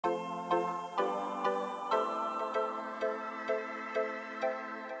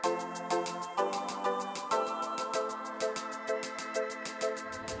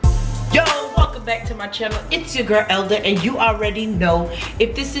to my channel. It's your girl Elda, and you already know,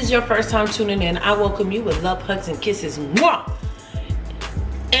 if this is your first time tuning in, I welcome you with love, hugs, and kisses. Mwah!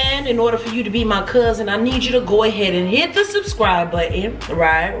 And in order for you to be my cousin, I need you to go ahead and hit the subscribe button,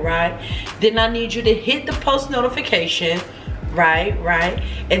 right. Then I need you to hit the post notification, right.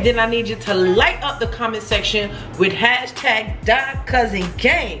 And then I need you to light up the comment section with hashtag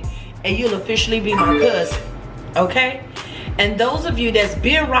 #cousingang, and you'll officially be my cousin, okay? And those of you that's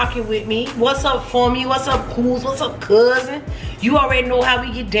been rocking with me, what's up for me? What's up, cools? What's up, cousin? You already know how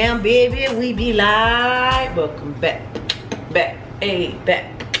we get down, baby. We be live. Welcome back, hey, back,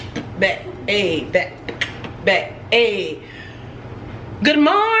 hey, back, hey. Good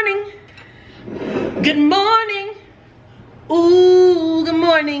morning. Good morning. Ooh, good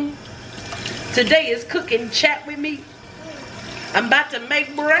morning. Today is cooking chat with me. I'm about to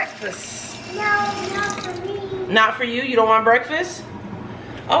make breakfast. No, not for me. Not for you? You don't want breakfast?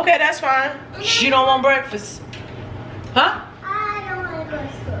 Okay, that's fine. You don't want breakfast. Huh? I don't want to go to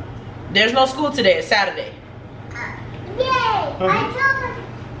school. There's no school today. It's Saturday. Yay! I told her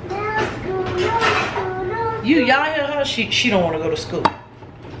no school, no school, no school. Y'all hear her? She don't want to go to school.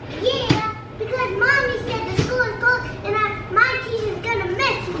 Yeah, because mommy said the school is closed and my teacher's gonna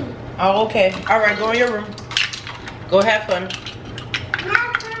miss me. Oh, okay. All right, go in your room. Go have fun.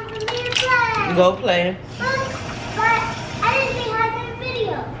 Now it's time for me to play. Go play. But I didn't say hi to the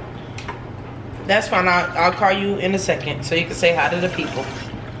video. That's fine. I'll call you in a second so you can say hi to the people.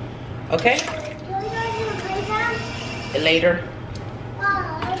 Okay? Can we go to the playground? Later.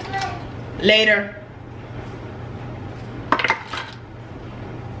 Later.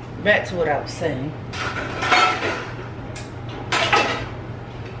 Back to what I was saying.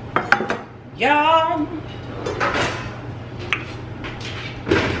 Y'all,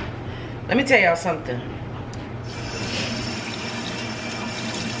 let me tell y'all something.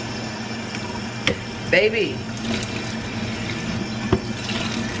 Baby,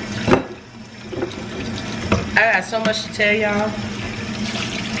 I got so much to tell y'all.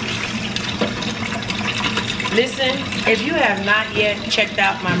 Listen, if you have not yet checked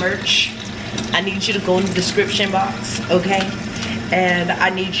out my merch, I need you to go in the description box, okay? And I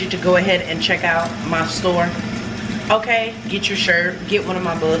need you to go ahead and check out my store, okay? Get your shirt, get one of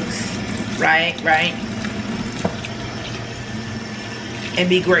my books, right? And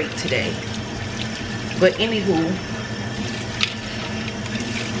be great today. But anywho,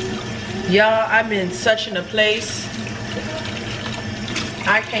 y'all, I'm in such in a place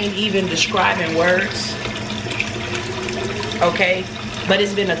I can't even describe in words, okay? But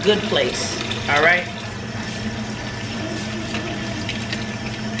it's been a good place, all right?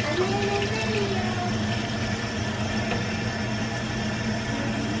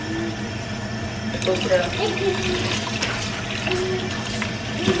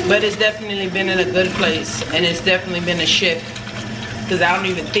 But it's definitely been in a good place, and it's definitely been a shift, because I don't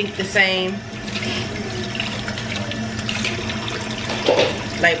even think the same.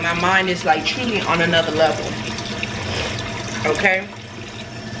 Like, my mind is like truly on another level, okay?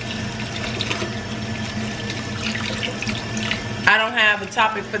 I don't have a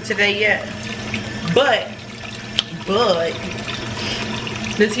topic for today yet, but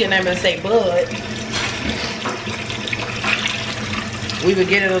let's hear name and say but we would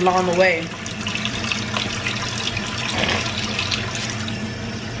get it along the way.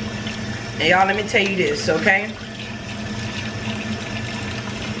 And y'all, let me tell you this, okay?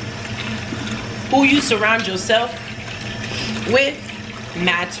 Who you surround yourself with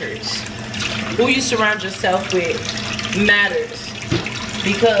matters. Who you surround yourself with matters.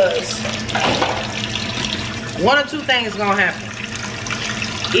 Because one or two things is gonna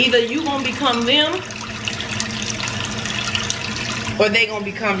happen. Either you gonna become them, or they gonna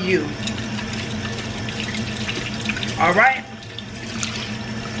become you. All right?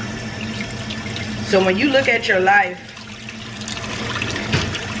 So when you look at your life,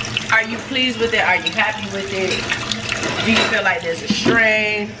 are you pleased with it? Are you happy with it? Do you feel like there's a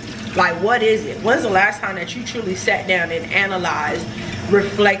strain? Like, what is it? When's the last time that you truly sat down and analyzed,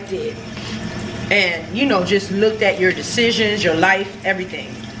 reflected, and, you know, just looked at your decisions, your life,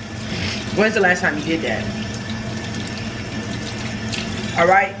 everything? When's the last time you did that? All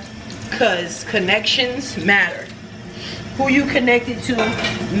right? Because connections matter. Who you connected to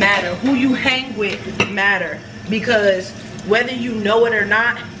matter. Who you hang with matter. Because whether you know it or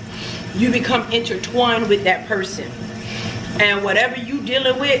not, you become intertwined with that person. And whatever you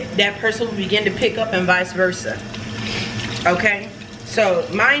dealing with, that person will begin to pick up, and vice versa. Okay? So,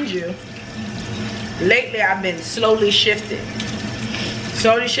 mind you, lately I've been slowly shifting.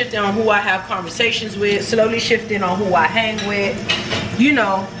 Slowly shifting on who I have conversations with. Slowly shifting on who I hang with. You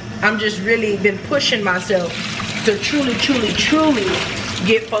know, I'm just really been pushing myself to truly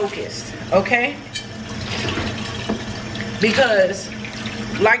get focused, okay? Because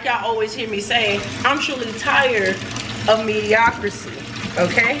like y'all always hear me say, I'm truly tired of mediocrity,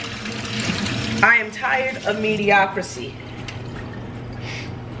 okay? I am tired of mediocrity.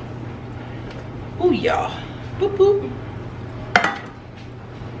 Ooh, y'all. Boop, boop.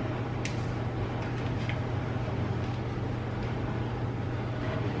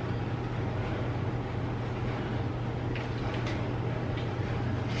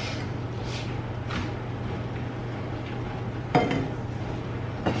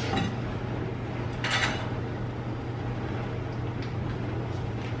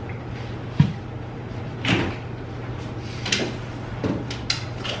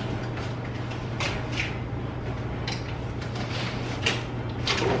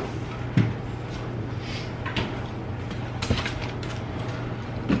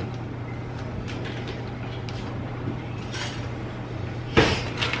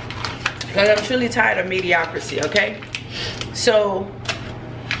 Because I'm truly tired of mediocrity, okay? So,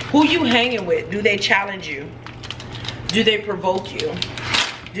 who you hanging with? Do they challenge you? Do they provoke you?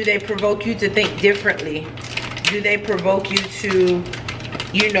 Do they provoke you to think differently? Do they provoke you to,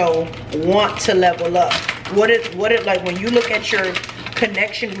 you know, want to level up? What it like when you look at your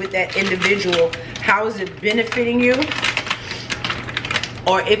connection with that individual, how is it benefiting you?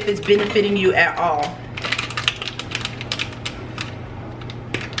 Or if it's benefiting you at all?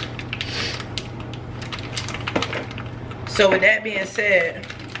 So with that being said,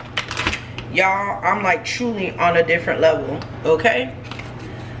 y'all, I'm like truly on a different level, okay?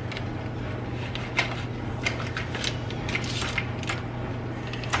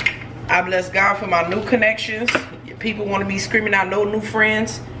 I bless God for my new connections. People want to be screaming out no new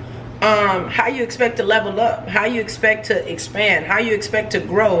friends. How you expect to level up? How you expect to expand? How you expect to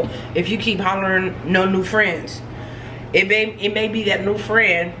grow if you keep hollering no new friends? It may be that new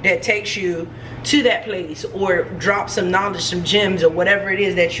friend that takes you to that place or drop some knowledge, some gems, or whatever it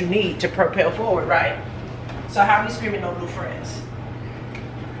is that you need to propel forward, right? So how we screaming no new friends?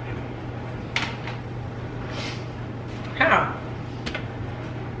 How?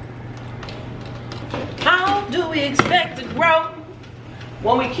 How do we expect to grow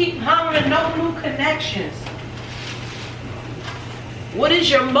when we keep hollering no new connections? What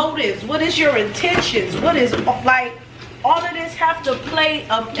is your motives? What is your intentions? What is, like, all of this have to play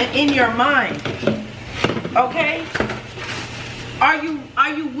in your mind, okay? Are you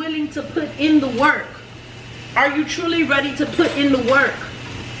willing to put in the work? Are you truly ready to put in the work?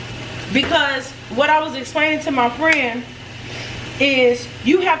 Because what I was explaining to my friend is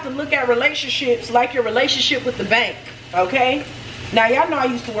you have to look at relationships like your relationship with the bank, okay? Now y'all know I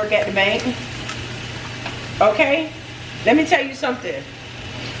used to work at the bank, okay? Let me tell you something.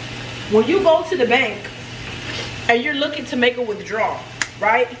 When you go to the bank and you're looking to make a withdrawal,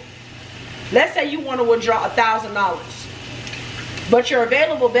 right? Let's say you want to withdraw $1,000, but your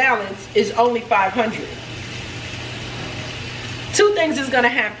available balance is only $500. Two things is going to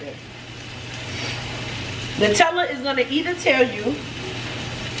happen. The teller is going to either tell you,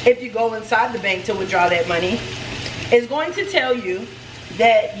 if you go inside the bank to withdraw that money, is going to tell you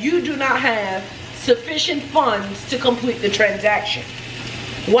that you do not have sufficient funds to complete the transaction.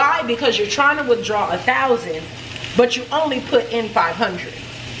 Why? Because you're trying to withdraw $1,000, but you only put in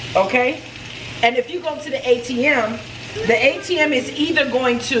 $500. Okay? And if you go to the ATM, the ATM is either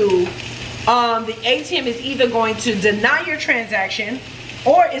going to deny your transaction,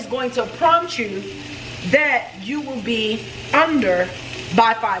 or it's going to prompt you that you will be under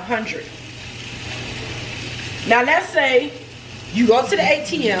by $500. Now let's say you go to the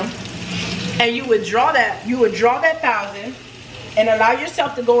ATM and you withdraw that $1,000 and allow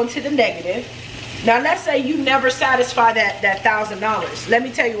yourself to go into the negative. Now let's say you never satisfy that $1,000. Let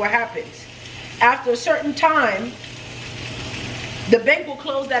me tell you what happens. After a certain time, the bank will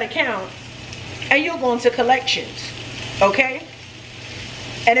close that account and you'll go into collections, okay?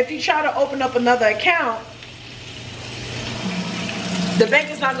 And if you try to open up another account, the bank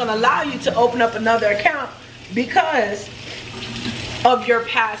is not going to allow you to open up another account because of your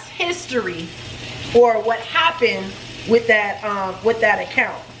past history or what happened with that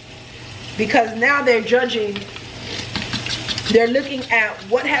account. Because now they're judging, they're looking at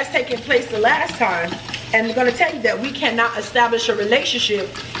what has taken place the last time, and they're going to tell you that we cannot establish a relationship,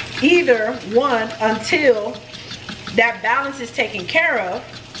 either one, until that balance is taken care of,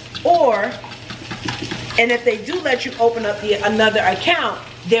 or, and if they do let you open up another account,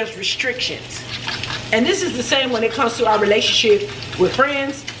 there's restrictions. And this is the same when it comes to our relationship with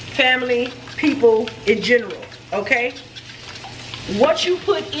friends, family, people in general, okay? what you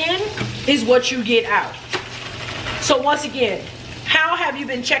put in is what you get out. So once again, how have you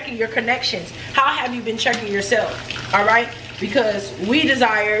been checking your connections? How have you been checking yourself? All right? Because we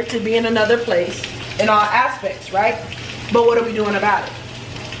desire to be in another place in all aspects, right? But what are we doing about it?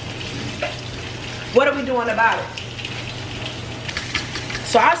 What are we doing about it?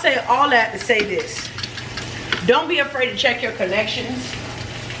 So I say all that to say this. Don't be afraid to check your connections.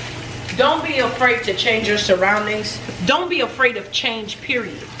 Don't be afraid to change your surroundings. Don't be afraid of change,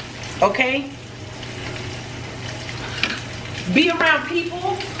 period. Okay? Be around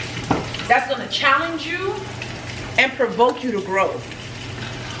people that's going to challenge you and provoke you to grow.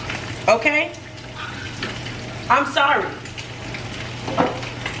 Okay? I'm sorry.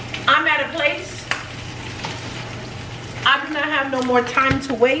 I'm at a place I do not have no more time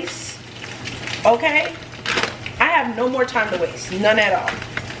to waste. Okay? I have no more time to waste. None at all.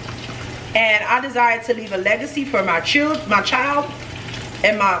 And I desire to leave a legacy for my child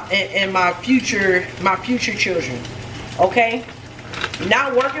and my future children. Okay?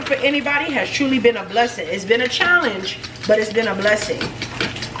 Not working for anybody has truly been a blessing. It's been a challenge, but it's been a blessing.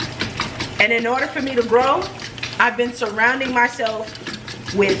 And in order for me to grow, I've been surrounding myself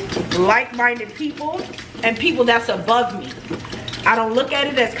with like-minded people and people that's above me. I don't look at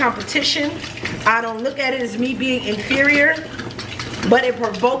it as competition. I don't look at it as me being inferior, but it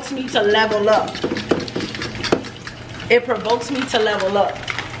provokes me to level up. It provokes me to level up.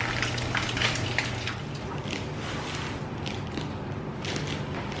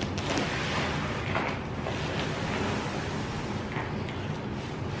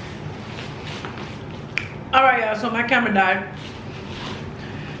 All right, y'all, so my camera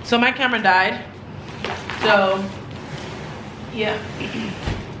died. So, yeah.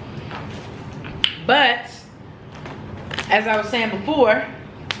 But, as I was saying before,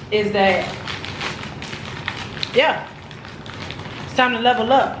 is that, yeah, it's time to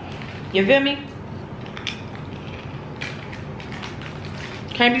level up. You feel me?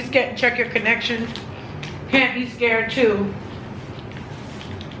 Can't be scared to check your connections. Can't be scared to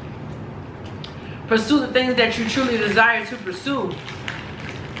pursue the things that you truly desire to pursue.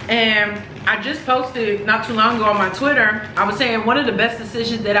 And I just posted not too long ago on my Twitter, I was saying one of the best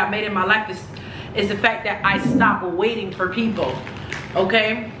decisions that I made in my life is the fact that I stopped waiting for people.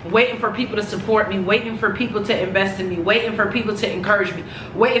 Okay? Waiting for people to support me, waiting for people to invest in me, waiting for people to encourage me,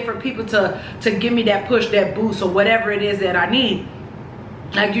 waiting for people to give me that push, that boost, or whatever it is that I need.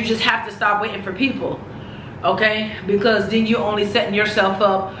 Like, you just have to stop waiting for people. Okay? Because then you're only setting yourself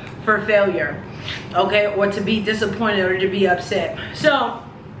up for failure. Okay? Or to be disappointed or to be upset. So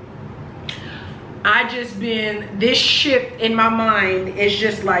I just been, this shift in my mind is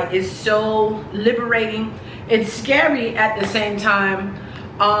just like, it's so liberating. It's scary at the same time,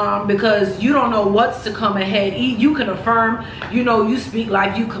 because you don't know what's to come ahead. You can affirm, you know, you speak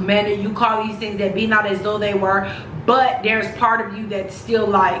life, you command it, you call these things that be not as though they were, but there's part of you that's still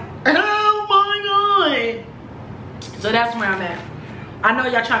like, oh my God. So that's where I'm at. I know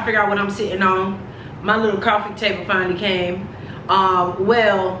y'all trying to figure out what I'm sitting on. My little coffee table finally came.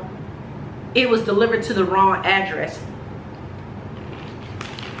 Well, it was delivered to the wrong address.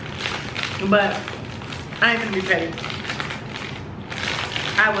 But I ain't gonna be petty.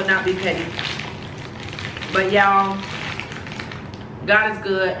 I will not be petty. But y'all, God is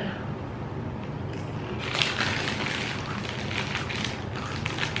good.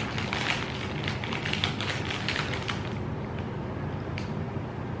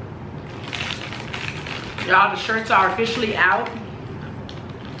 Y'all, the shirts are officially out.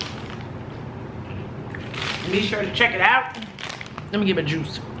 Be sure to check it out. Let me give it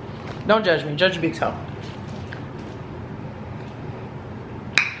juice. Don't judge me, judge Big Toe.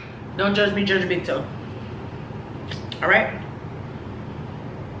 Don't judge me, judge Big Toe. All right?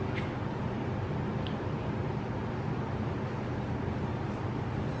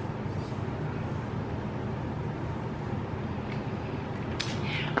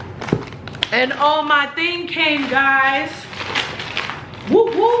 And oh, my thing came, guys.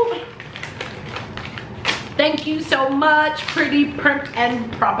 Whoop whoop. Thank you so much, pretty, prim,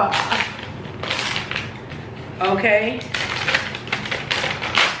 and proper. Okay.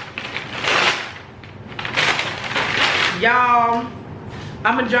 Y'all,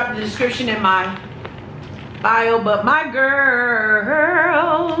 I'm gonna drop the description in my bio, but my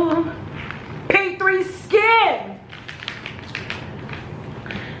girl, P3 Skin.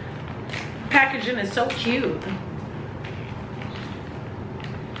 Packaging is so cute.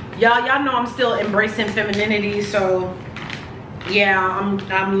 Y'all know I'm still embracing femininity, so yeah,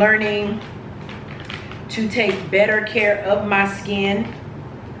 I'm learning to take better care of my skin,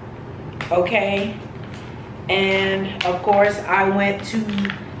 okay? And of course, I went to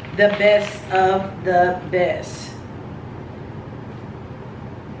the best of the best.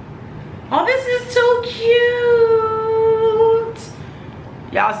 Oh, this is too cute.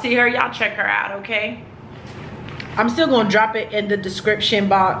 Y'all see her? Y'all check her out, okay? I'm still gonna drop it in the description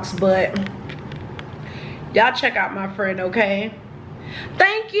box, but y'all check out my friend, okay?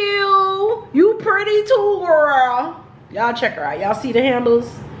 Thank you. You pretty too, girl. Y'all check her out. Y'all see the handles?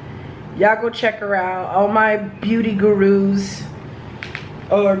 Y'all go check her out. All my beauty gurus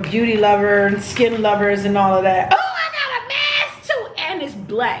or beauty lovers, skin lovers, and all of that. Oh, I got a mask too, and it's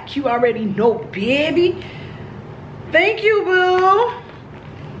black. You already know, baby. Thank you, boo.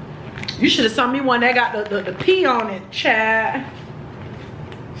 You should have sent me one that got the P on it, Chad.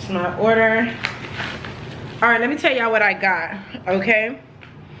 It's my order. All right, let me tell y'all what I got, okay?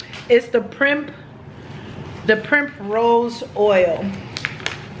 It's the Primp Rose Oil,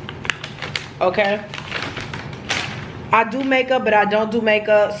 okay? I do makeup, but I don't do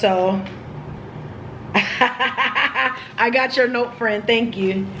makeup, so I got your note, friend. Thank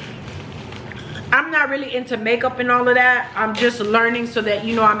you. I'm not really into makeup and all of that. I'm just learning so that,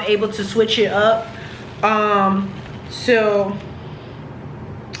 you know, I'm able to switch it up. So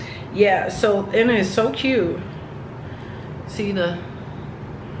yeah, so and it's so cute. See the,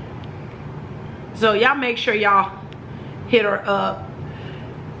 so y'all make sure y'all hit her up.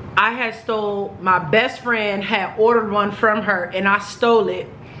 I had stole, my best friend had ordered one from her and I stole it,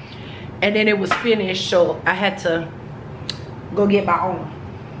 and then it was finished, so I had to go get my own.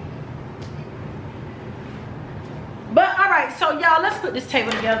 But all right, so y'all, let's put this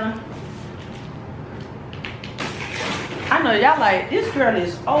table together. I know y'all like, this girl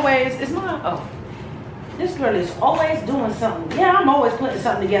is always, it's my, oh, this girl is always doing something. Yeah, I'm always putting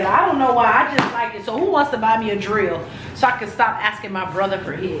something together. I don't know why, I just like it. So who wants to buy me a drill so I can stop asking my brother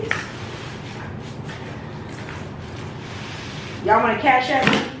for his? Y'all want to cash at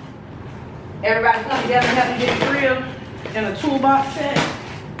me? Everybody come together and help me get a drill and a toolbox set.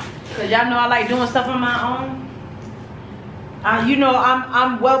 Cause y'all know I like doing stuff on my own. You know,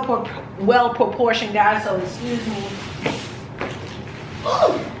 I'm well proportioned, guys, so excuse me.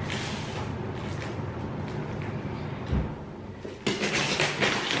 Ooh.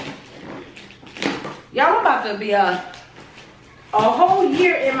 Y'all, I'm about to be a whole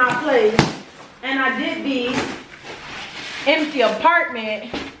year in my place, and I did the empty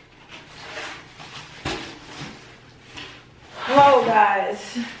apartment. Whoa,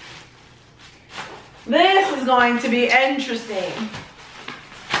 guys. This is going to be interesting.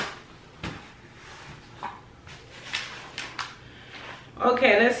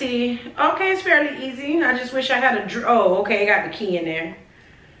 Okay, let's see. Okay, it's fairly easy. I just wish I had a drill. Oh, okay, I got the key in there.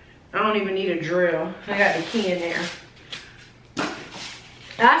 I don't even need a drill. I got the key in there.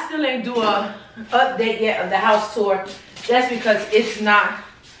 I still ain't do a update yet of the house tour. That's because it's not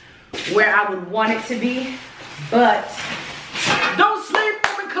where I would want it to be. But don't sleep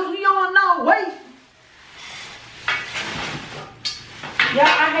because we on our way. Yeah,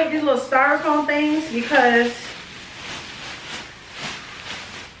 I hate these little styrofoam things because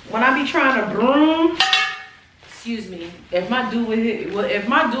when I be trying to broom, excuse me, if my dude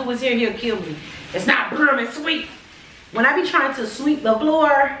was here, he'll kill me. It's not broom, it's sweep. When I be trying to sweep the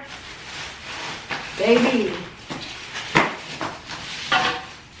floor, baby.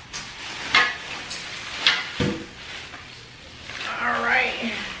 All right,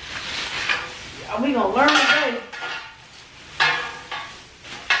 yeah, we gonna learn today.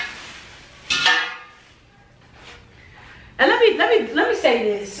 And let me say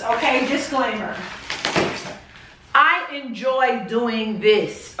this, okay? Disclaimer. I enjoy doing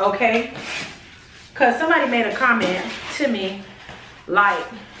this, okay? Because somebody made a comment to me like,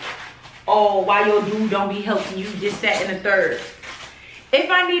 oh, why your dude don't be helping you, this, that, and the third. If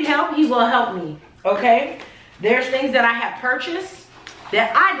I need help, he will help me, okay? There's things that I have purchased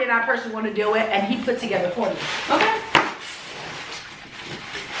that I did not personally want to deal with, and he put together for me, okay?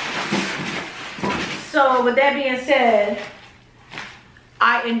 So with that being said,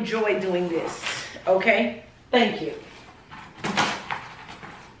 I enjoy doing this, okay? Thank you.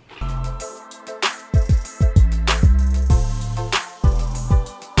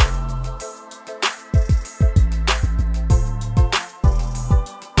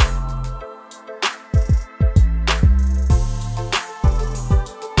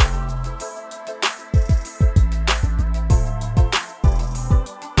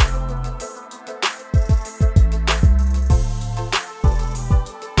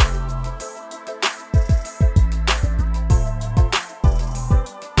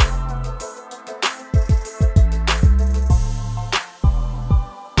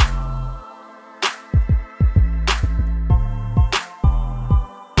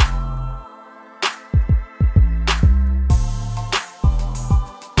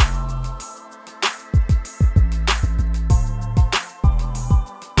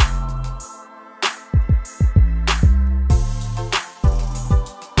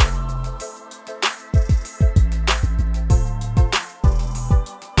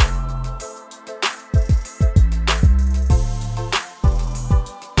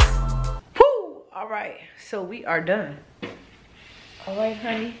 right, so we are done. All right,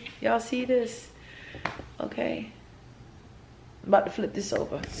 honey, y'all see this? Okay, I'm about to flip this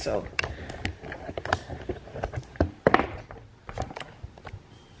over. So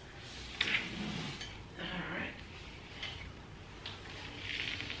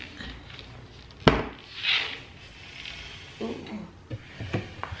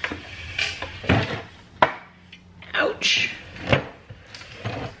ouch.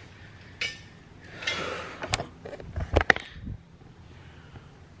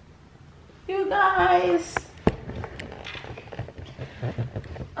 You guys.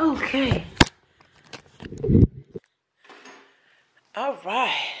 Okay. All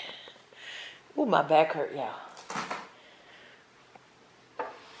right. Ooh, my back hurt, y'all.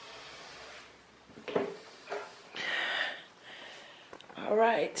 All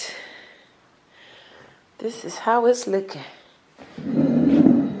right. This is how it's looking.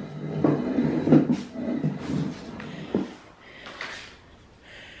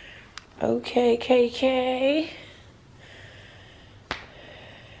 Okay, KK.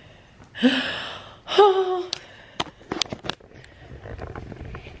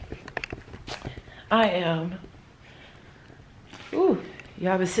 I am. Ooh,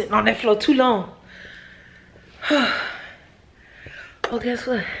 y'all been sitting on that floor too long. Oh, guess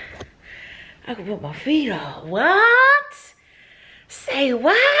what? I can put my feet up. What? Say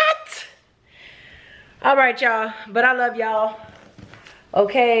what? All right, y'all. But I love y'all.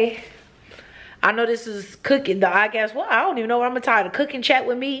 Okay. I know this is cooking. I guess what? I don't even know what I'm gonna title. Cook and chat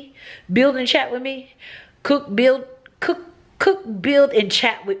with me. Build and chat with me. Cook, build, build, and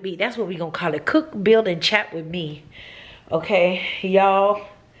chat with me. That's what we gonna call it. Cook, build, and chat with me. Okay, y'all.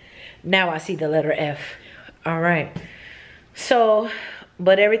 Now I see the letter F. All right. So,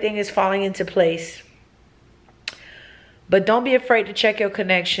 but everything is falling into place. But don't be afraid to check your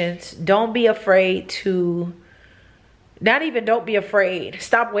connections. Don't be afraid to, not even don't be afraid.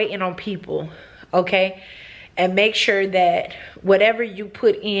 Stop waiting on people, okay? And make sure that whatever you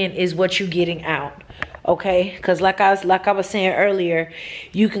put in is what you're getting out, okay? Because like I was saying earlier,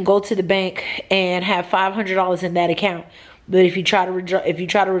 you can go to the bank and have $500 in that account. But if you try to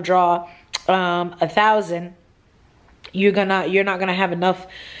withdraw 1,000, you're not gonna have enough.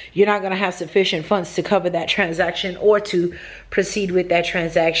 You're not gonna have sufficient funds to cover that transaction or to proceed with that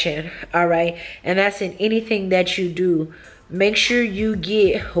transaction. All right, and that's in anything that you do. Make sure you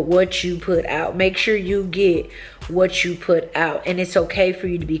get what you put out. Make sure you get what you put out. And it's okay for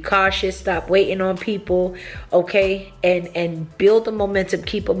you to be cautious. Stop waiting on people, okay? And build the momentum,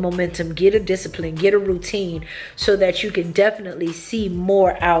 keep a momentum, get a discipline, get a routine so that you can definitely see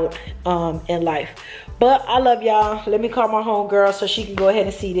more out in life. But I love y'all. Let me call my homegirl so she can go ahead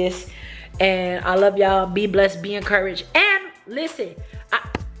and see this. And I love y'all. Be blessed, be encouraged. And listen,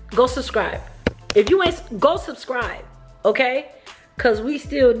 go subscribe. If you ain't, go subscribe. Okay, because we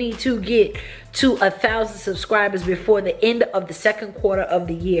still need to get to 1,000 subscribers before the end of the second quarter of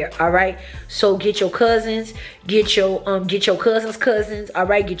the year. All right, so get your cousins, get your cousins. All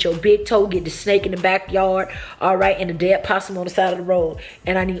right, get your big toe, get the snake in the backyard. All right, and the dead possum on the side of the road.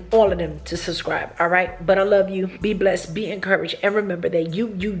 And I need all of them to subscribe. All right, but I love you. Be blessed, be encouraged, and remember that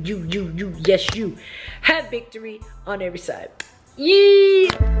you, yes, you have victory on every side. Yee.